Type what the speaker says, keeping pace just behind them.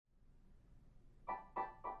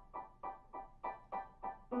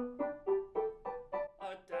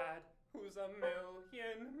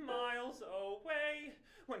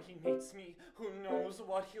meets me, who knows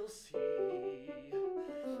what he'll see?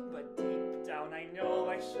 But deep down I know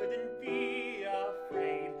I shouldn't be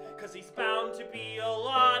afraid, 'cause he's bound to be a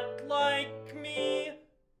lot like me.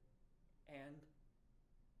 And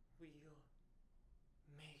we'll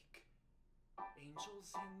make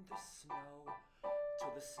angels in the snow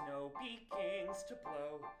till the snow begins to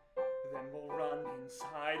blow. Then we'll run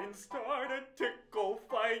inside and start a tickle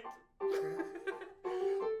fight.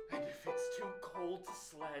 And if it's too cold to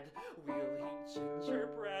sled, we'll eat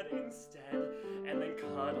gingerbread instead, and then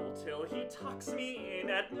cuddle till he tucks me in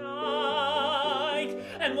at night.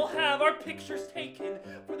 And we'll have our pictures taken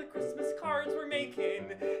for the Christmas cards we're making,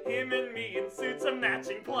 him and me in suits of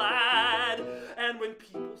matching plaid. And when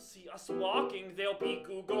people see us walking, they'll be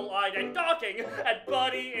Google-eyed and gawking at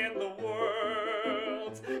Buddy in the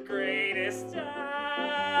world's greatest dad.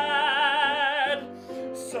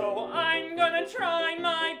 So I'm gonna try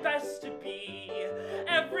my best to be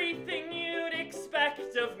everything you'd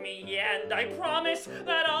expect of me, and I promise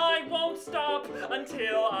that I won't stop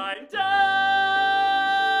until I'm done.